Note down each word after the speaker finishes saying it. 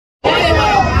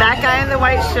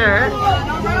white shirt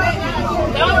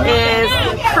is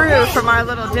crew from our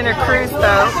little dinner cruise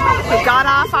boat who got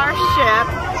off our ship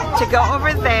to go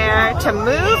over there to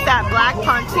move that black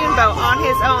pontoon boat on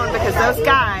his own because those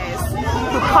guys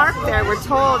who parked there were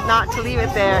told not to leave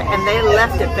it there and they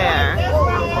left it there.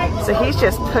 So he's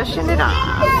just pushing it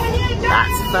off.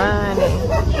 That's funny.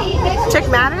 Took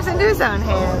matters into his own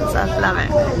hands. I love it.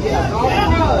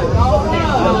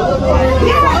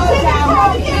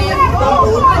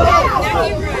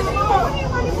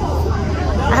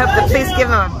 I hope the police give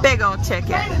him a big old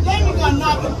ticket.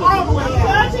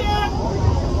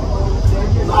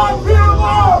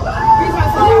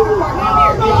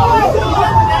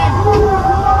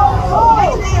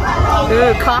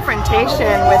 Ooh,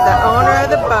 confrontation with the owner of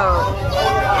the boat.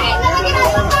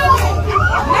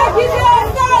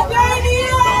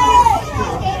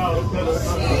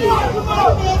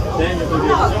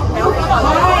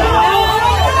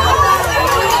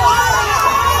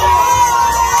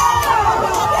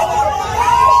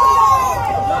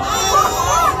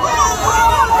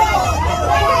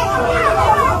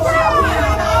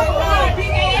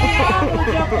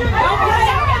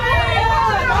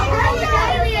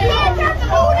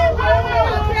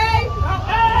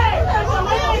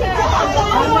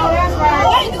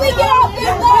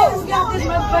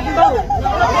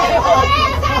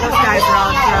 Those guys are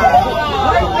all drunk.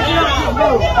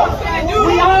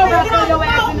 We all got to throw your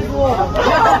ass in this water.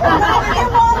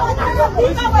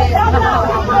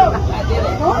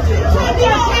 Move,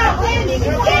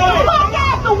 bitch! Get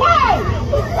out the way!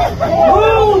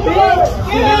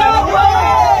 Get out the way!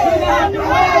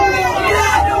 Get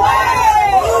out the way!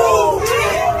 Move,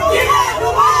 bitch! Get out the way! Get out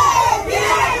the way!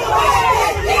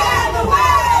 Get out the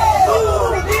way! Move,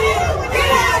 bitch!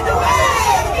 Get out the way!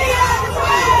 Get out the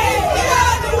way! Get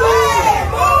out the way!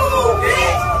 Move,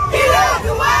 bitch! Get out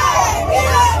the way! Get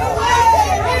out the way!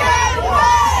 Get out the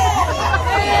way!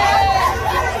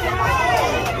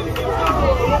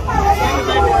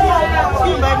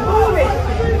 Move it!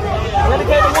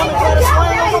 Renegade woman try to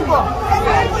swing on the boat.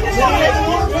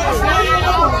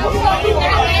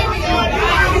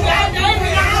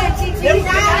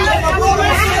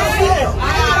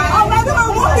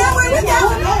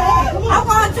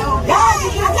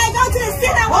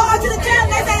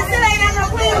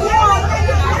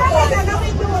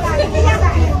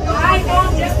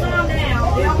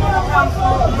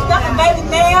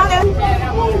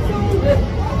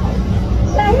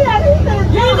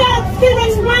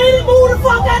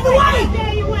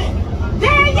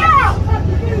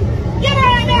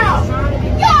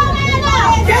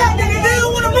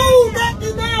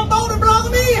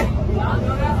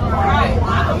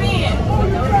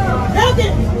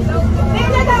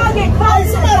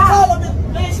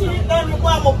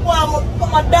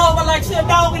 My dog, I like shit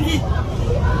dog in here.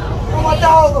 My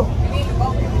dog.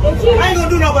 I ain't gonna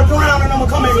do nothing but drown and I'm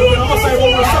gonna come in. I'm gonna say